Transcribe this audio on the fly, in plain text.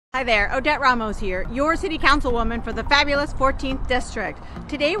Hi there, Odette Ramos here, your City Councilwoman for the fabulous 14th District.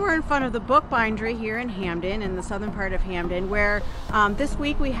 Today we're in front of the Book Bindery here in Hampden, in the southern part of Hampden, where this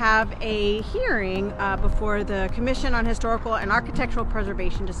week we have a hearing before the Commission on Historical and Architectural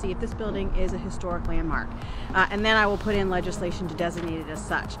Preservation to see if this building is a historic landmark. And then I will put in legislation to designate it as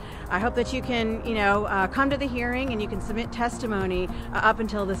such. I hope that you can, come to the hearing and you can submit testimony up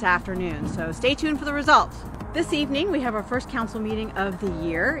until this afternoon. So stay tuned for the results. This evening we have our first council meeting of the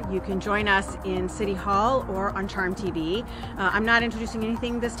year. You can join us in City Hall or on Charm TV. I'm not introducing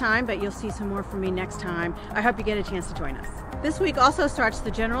anything this time, but you'll see some more from me next time. I hope you get a chance to join us. This week also starts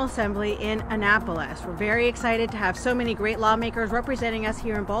the General Assembly in Annapolis. We're very excited to have so many great lawmakers representing us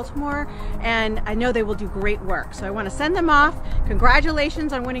here in Baltimore, and I know they will do great work. So I want to send them off.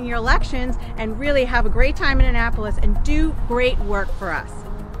 Congratulations on winning your elections, and really have a great time in Annapolis and do great work for us.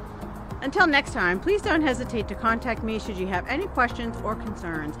 Until next time, please don't hesitate to contact me should you have any questions or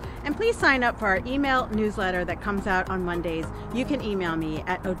concerns. And please sign up for our email newsletter that comes out on Mondays. You can email me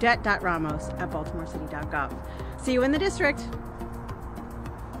at odette.ramos@baltimorecity.gov. See you in the district.